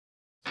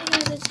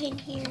it's Hayden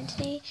here, and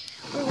today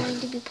we're going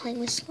to be playing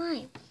with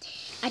slime.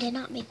 I did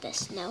not make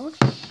this, no.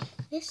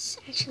 This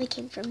actually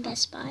came from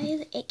Best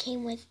Buy. It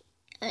came with,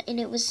 and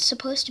it was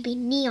supposed to be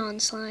neon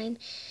slime.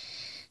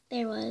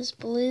 There was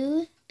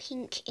blue,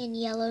 pink, and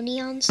yellow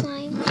neon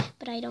slime,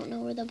 but I don't know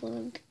where the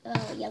blue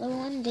and yellow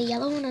one. The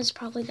yellow one was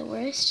probably the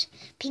worst.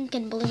 Pink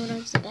and blue one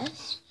was the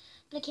best,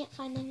 but I can't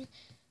find them.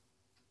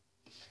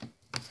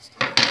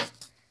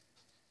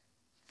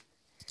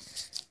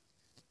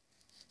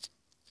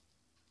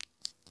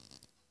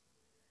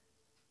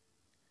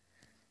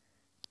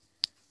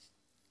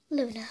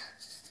 Luna.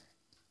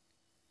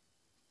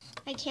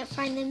 I can't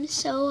find them,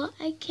 so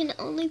I can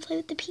only play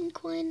with the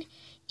pink one.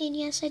 And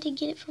yes, I did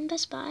get it from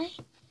Best Buy.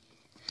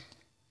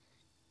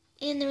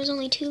 And there was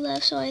only 2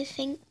 left, so I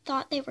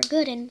thought they were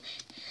good. And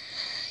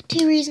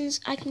 2 reasons,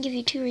 I can give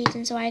you 2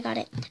 reasons why I got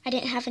it. I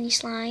didn't have any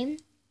slime,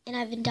 and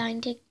I've been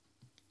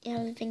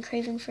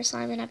craving for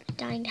slime, and I've been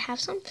dying to have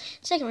some.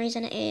 Second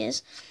reason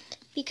is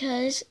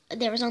because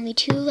there was only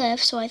 2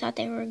 left, so I thought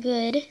they were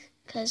good.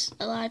 Because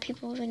a lot of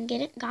people have been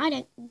getting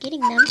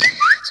them,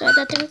 so I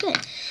thought they were good.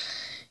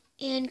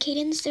 And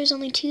Cadence, there's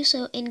only 2,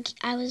 so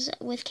I was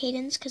with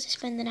Cadence because I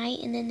spent the night,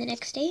 and then the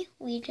next day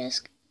we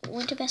just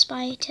went to Best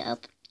Buy to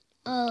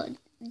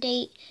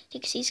update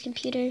Dixie's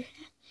computer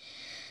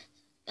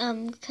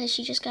because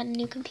she just got a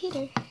new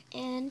computer,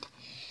 and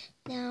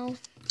now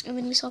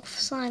we saw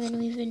slime, and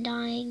we've been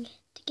dying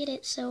to get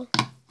it. So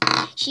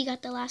she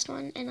got the last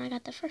one, and I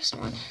got the first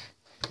one.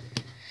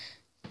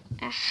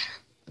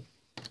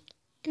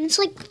 And it's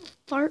like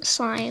fart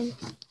slime,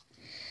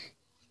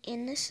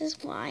 and this is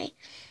why.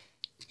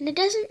 And it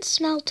doesn't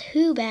smell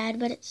too bad,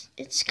 but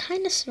it's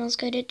kind of smells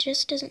good. It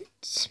just doesn't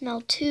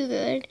smell too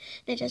good.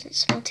 And it doesn't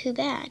smell too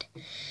bad.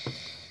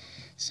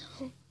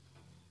 So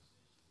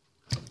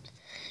it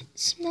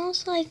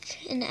smells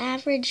like an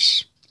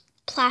average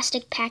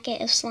plastic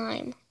packet of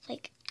slime,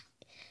 like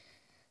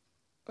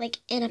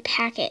in a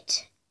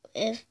packet.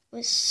 If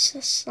with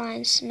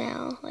slime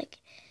smell like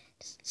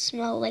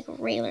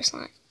regular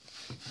slime.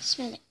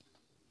 Smell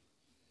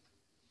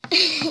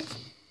it.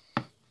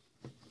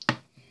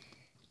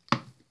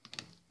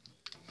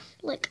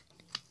 Look,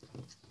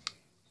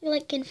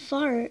 you can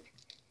fart,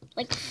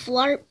 like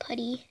fart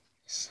putty,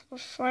 or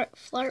fart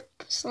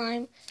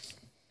slime.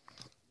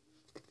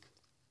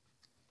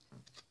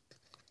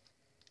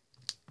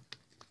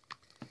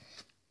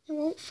 It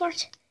won't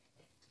fart.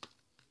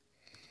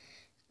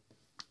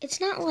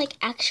 It's not like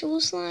actual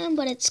slime,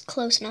 but it's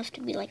close enough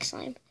to be like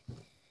slime.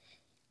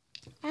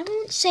 I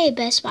won't say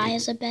Best Buy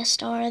is the best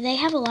store. They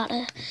have a lot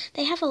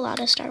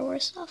of Star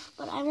Wars stuff,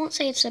 but I won't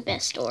say it's the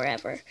best store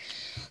ever.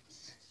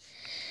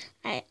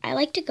 I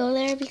like to go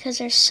there because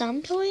there's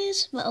some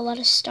toys, but a lot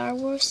of Star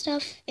Wars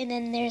stuff, and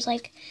then there's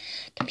like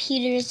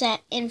computers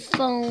and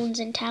phones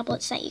and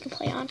tablets that you can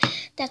play on.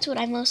 That's what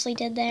I mostly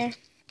did there.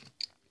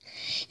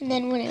 And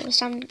then when it was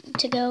time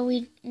to go,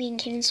 me and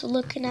Cadence were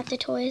looking at the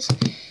toys.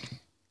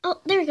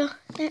 Oh, there we go.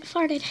 That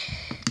farted.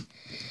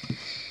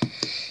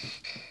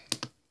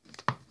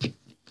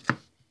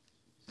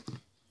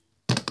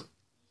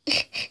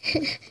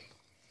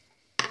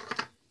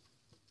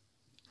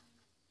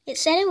 It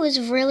said it was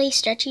really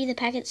stretchy. The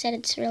packet said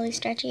it's really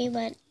stretchy,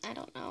 but I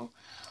don't know.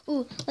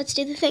 Ooh, let's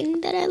do the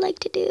thing that I like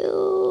to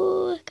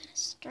do. Gotta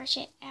stretch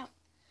it out.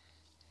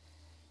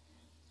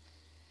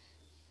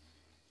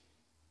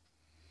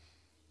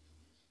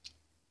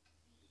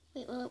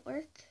 Wait, will it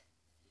work?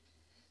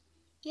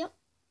 Yep.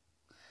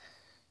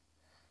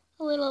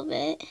 A little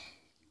bit.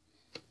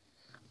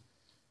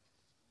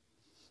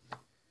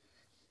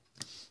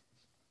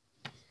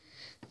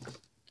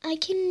 I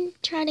can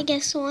try to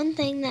guess one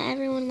thing that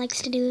everyone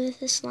likes to do with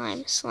the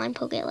slime. Slime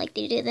poke it like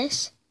they do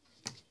this.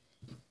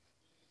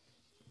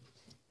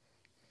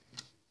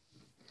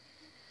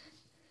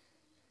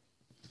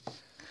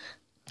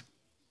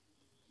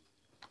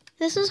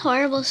 This is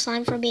horrible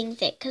slime for being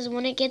thick, because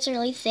when it gets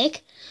really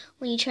thick,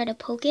 when you try to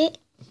poke it,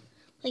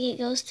 like it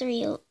goes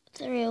through,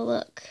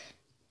 look.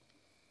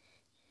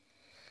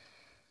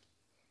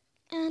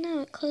 Oh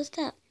no, it closed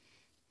up.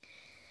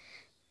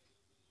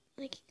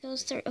 Like it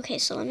goes through. Okay,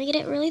 so let me get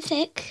it really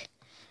thick.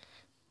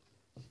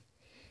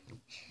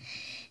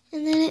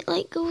 And then it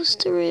like goes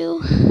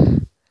through.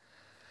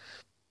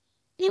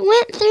 It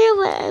went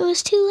through, but it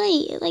was too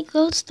late. It like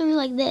goes through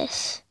like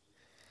this.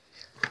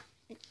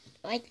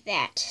 Like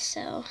that.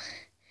 So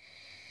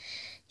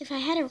if I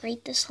had to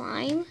rate the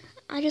slime,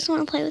 I just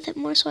want to play with it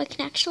more so I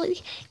can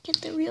actually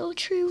get the real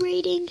true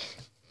rating.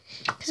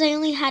 Because I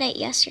only had it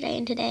yesterday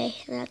and today,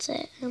 and that's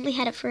it. I only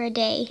had it for a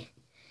day.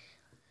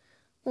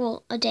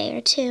 Well, a day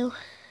or 2.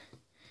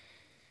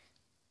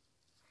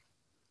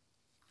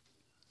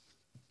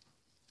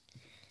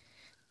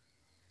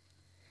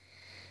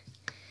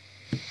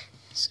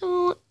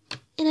 So,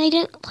 and I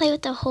didn't play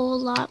with a whole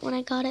lot when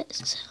I got it,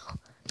 so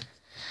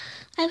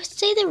I would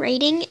say the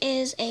rating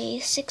is a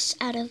 6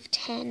 out of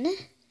 10.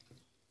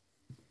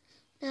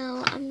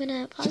 Now, I'm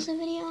gonna pause the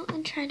video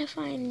and try to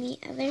find the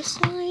other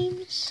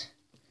slimes.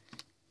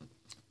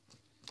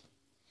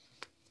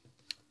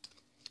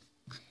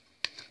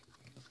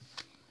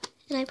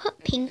 And I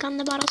put pink on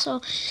the bottle,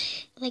 so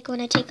like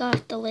when I take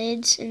off the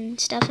lids and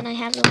stuff and I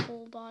have the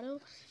whole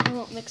bottle, I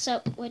won't mix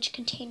up which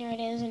container it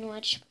is and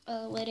which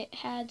lid it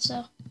had.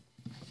 So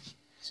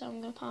I'm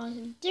going to pause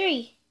in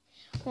 3.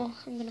 Well,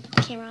 I'm going to put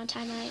the camera on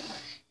timeout.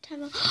 A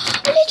little puppy!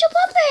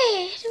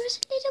 There was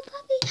a little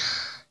puppy.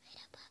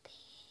 Little puppy.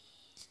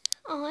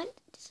 Oh, it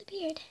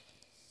disappeared.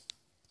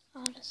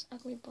 Oh, those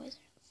ugly boys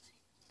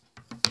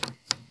are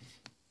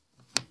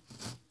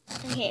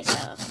outside. Okay,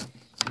 so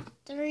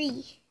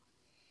 3,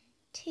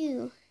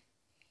 2,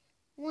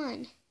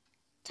 1.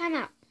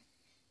 Timeout.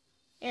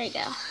 There you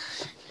go.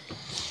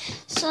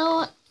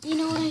 So, you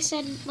know what I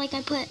said? Like,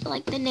 I put,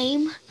 like, the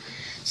name.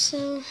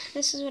 So,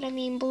 this is what I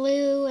mean.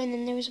 Blue, and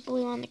then there was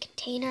blue on the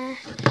container.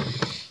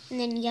 And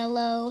then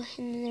yellow,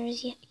 and then there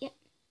was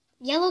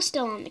yellow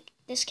still on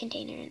this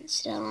container and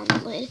still on the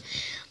lid.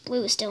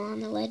 Blue is still on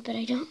the lid, but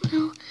I don't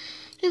know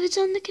if it's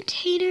on the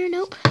container.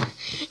 Nope.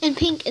 And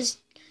pink is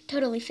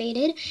totally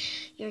faded.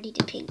 You already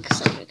did pink,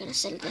 so we're going to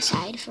set it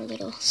aside for a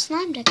little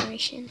slime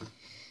decoration.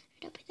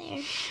 Right over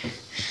there.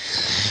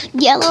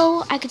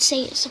 Yellow, I could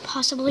say it's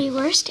possibly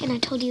worst, and I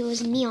told you it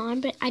was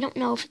neon, but I don't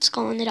know if it's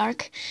glow in the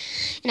dark.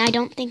 And I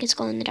don't think it's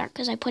glow in the dark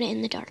because I put it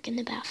in the dark in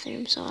the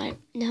bathroom, so I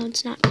know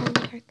it's not glow in the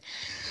dark.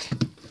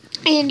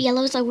 And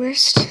yellow is the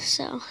worst,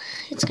 so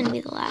it's going to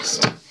be the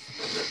last.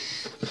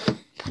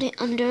 Put it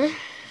under.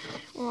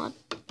 Well,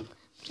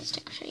 just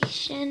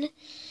decoration.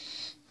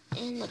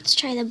 And let's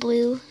try the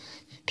blue.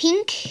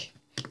 Pink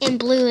and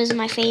blue is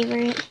my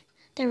favorite.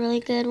 They're really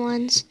good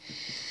ones.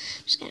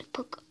 Just going to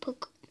poke,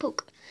 poke,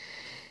 poke.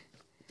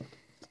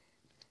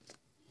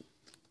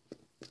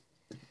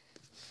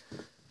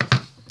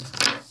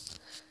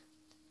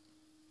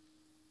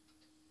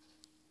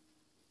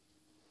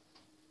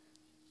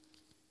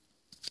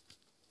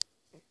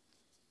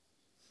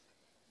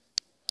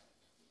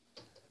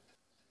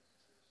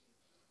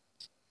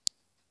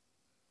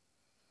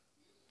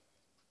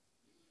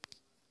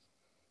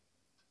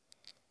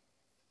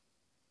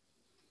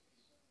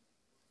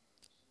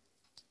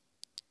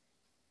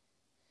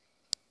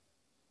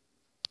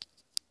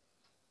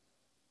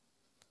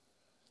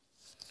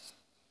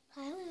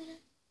 Hi, Luna.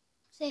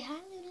 Say hi,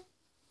 Luna.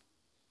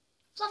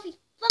 Fluffy,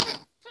 Fluffy,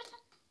 Fluffy.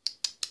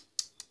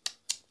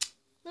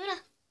 Luna.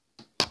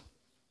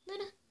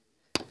 Luna.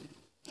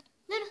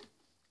 Luna.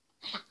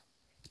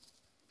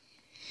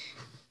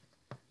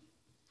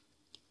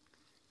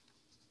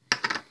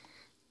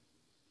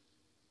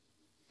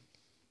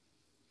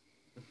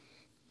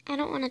 I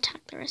don't want to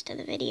talk the rest of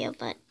the video,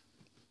 but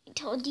I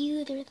told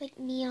you they were like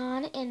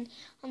neon, and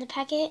on the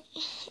packet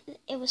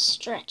it was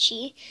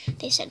stretchy.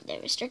 They said they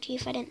were stretchy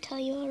if I didn't tell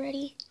you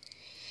already.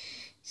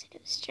 Said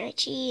it was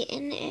stretchy,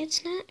 and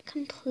it's not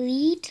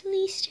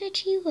completely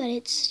stretchy, but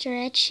it's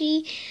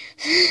stretchy.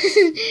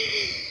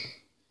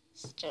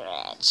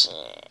 Stretchy.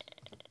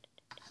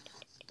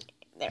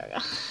 There we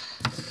go.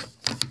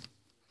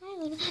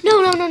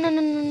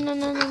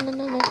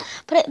 No.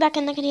 Put it back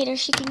in the container.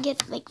 She can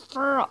get like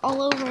fur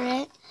all over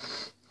it.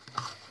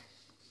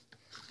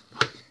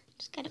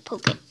 Just gotta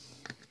poke it.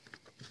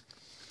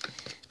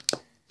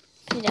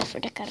 Put it up for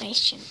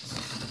decoration.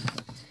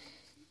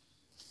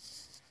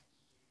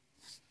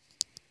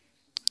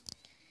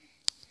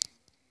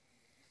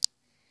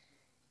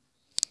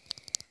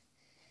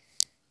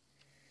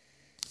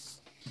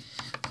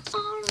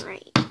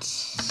 Alright,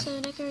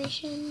 so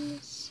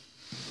decorations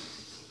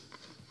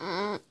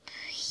up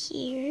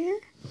here.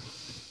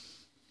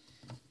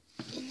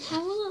 And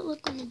how will it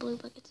look when the blue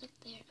bucket's up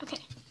there? Okay.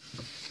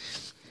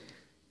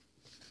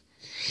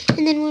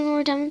 And then when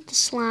we're done with the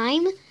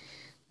slime,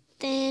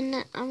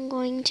 then I'm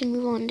going to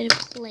move on to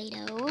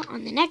Play-Doh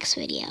on the next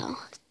video.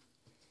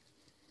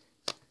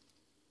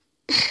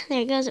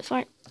 There it goes, it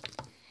farts.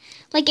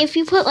 Like if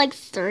you put like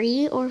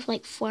 3 or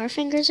like 4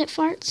 fingers, it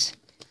farts.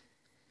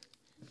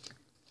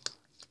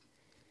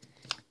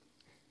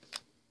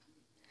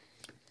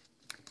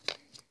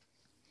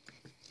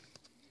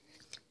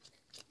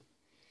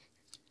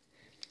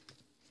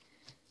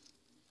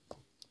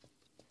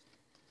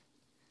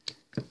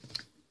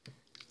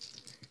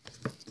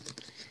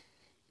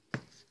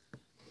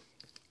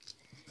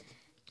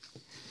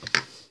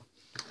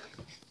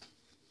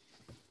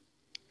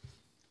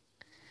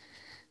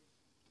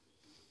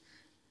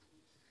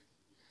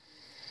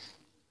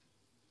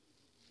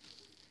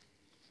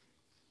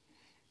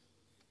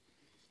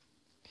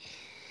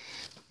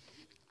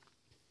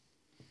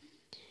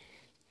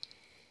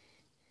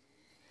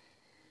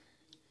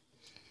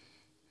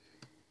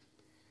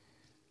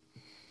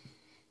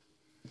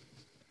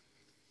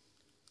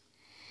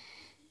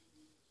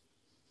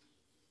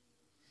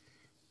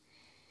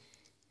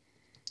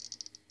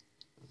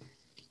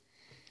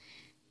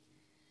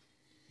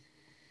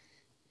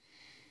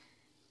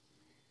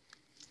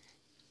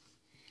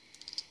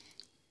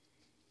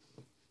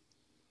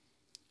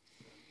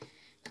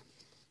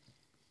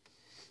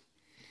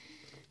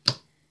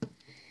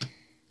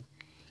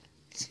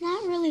 It's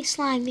not really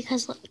slime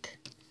because look.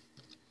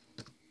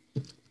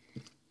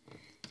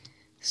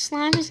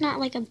 Slime is not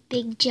like a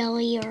big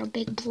jelly or a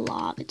big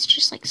blob. It's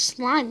just like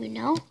slime, you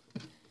know?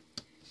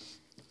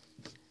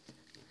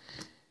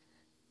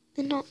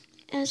 No,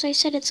 as I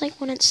said, it's like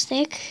when it's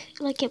thick,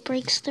 like it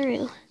breaks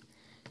through.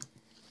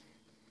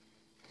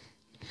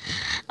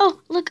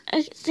 Oh, look,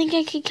 I think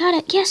I could cut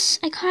it. Yes,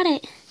 I caught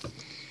it.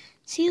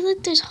 See,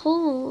 look, there's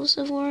holes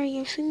of where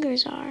your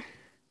fingers are.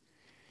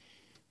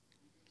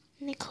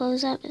 And they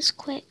close up as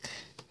quick.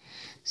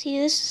 See,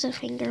 this is a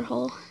finger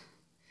hole.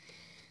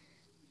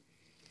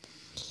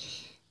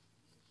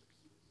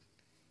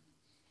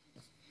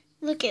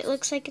 Look, it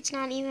looks like it's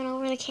not even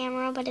over the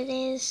camera, but it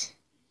is.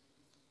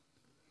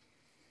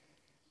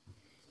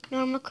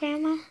 Normal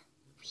camera.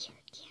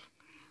 Weird camera.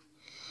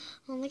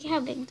 Oh, look at how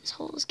big this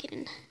hole is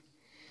getting.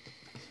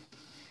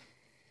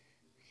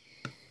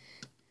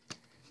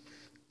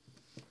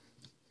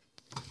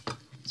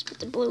 Let's put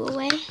the blue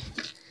away.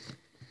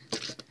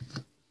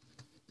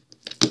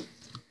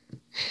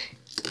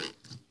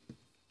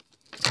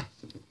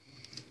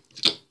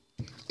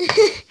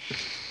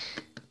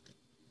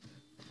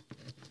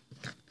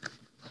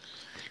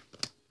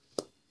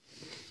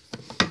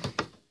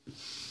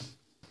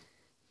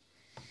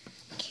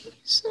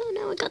 So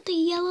now I got the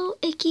yellow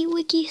icky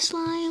wicky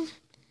slime.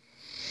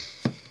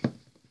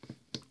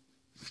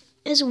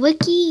 Is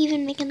wiki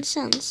even making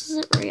sense? Is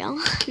it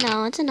real?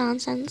 No, it's a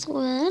nonsense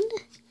word.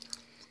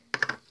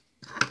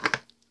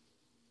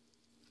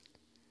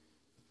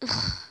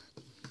 Ugh.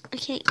 I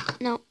can't,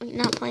 no, I'm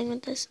not playing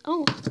with this.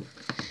 Oh,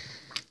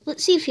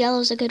 let's see if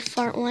yellow's a good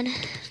fart one.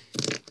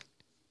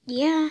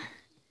 Yeah.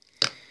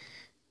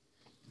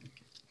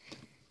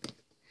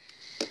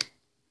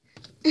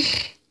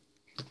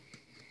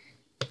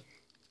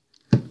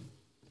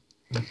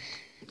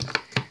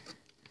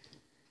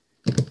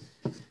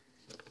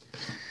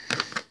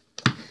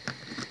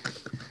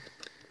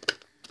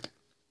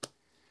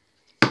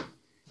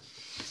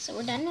 So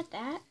we're done with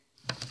that.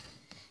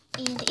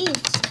 And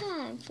it's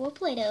time for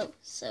Play-Doh.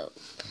 So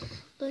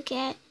look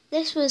at,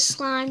 this was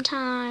slime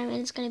time and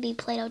it's going to be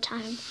Play-Doh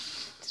time.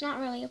 It's not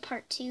really a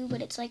part 2,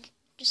 but it's like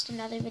just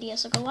another video,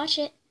 so go watch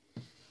it.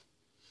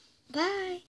 Bye.